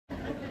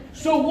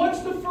So what's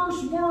the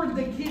first word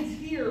the kids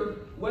hear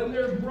when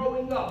they're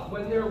growing up?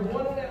 When they're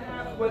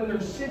 1.5, when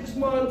they're 6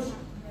 months,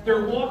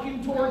 they're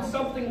walking towards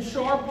something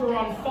sharp or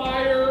on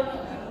fire.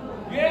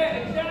 Yeah,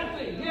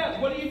 exactly. Yeah,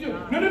 what do you do?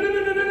 No, no, no,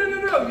 no, no, no, no,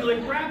 no, no. You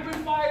like rapid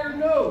fire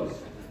nose.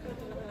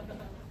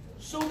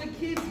 So the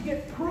kids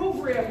get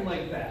programmed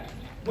like that.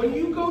 When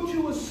you go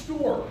to a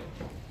store,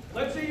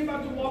 let's say you're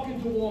about to walk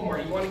into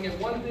Walmart. You want to get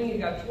one thing, you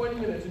got 20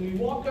 minutes, and you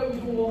walk up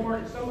into Walmart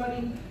and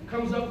somebody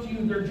comes up to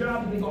you, their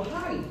job, and they go,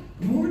 "Hi,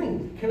 good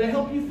morning, can I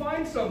help you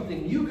find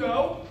something?" You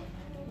go,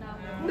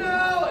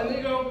 "No," and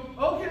they go,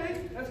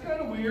 "Okay, that's kind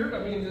of weird.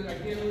 I mean, I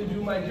can't really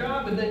do my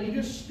job." And then you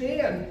just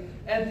stand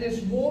at this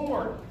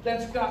Walmart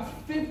that's got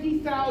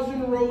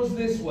 50,000 rows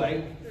this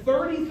way,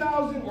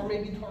 30,000, or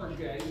maybe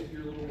Target if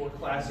you're a little more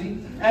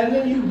classy, and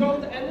then you go,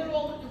 and then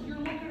you're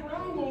looking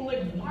around going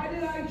like, "Why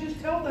did I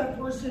just tell that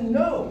person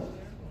no?"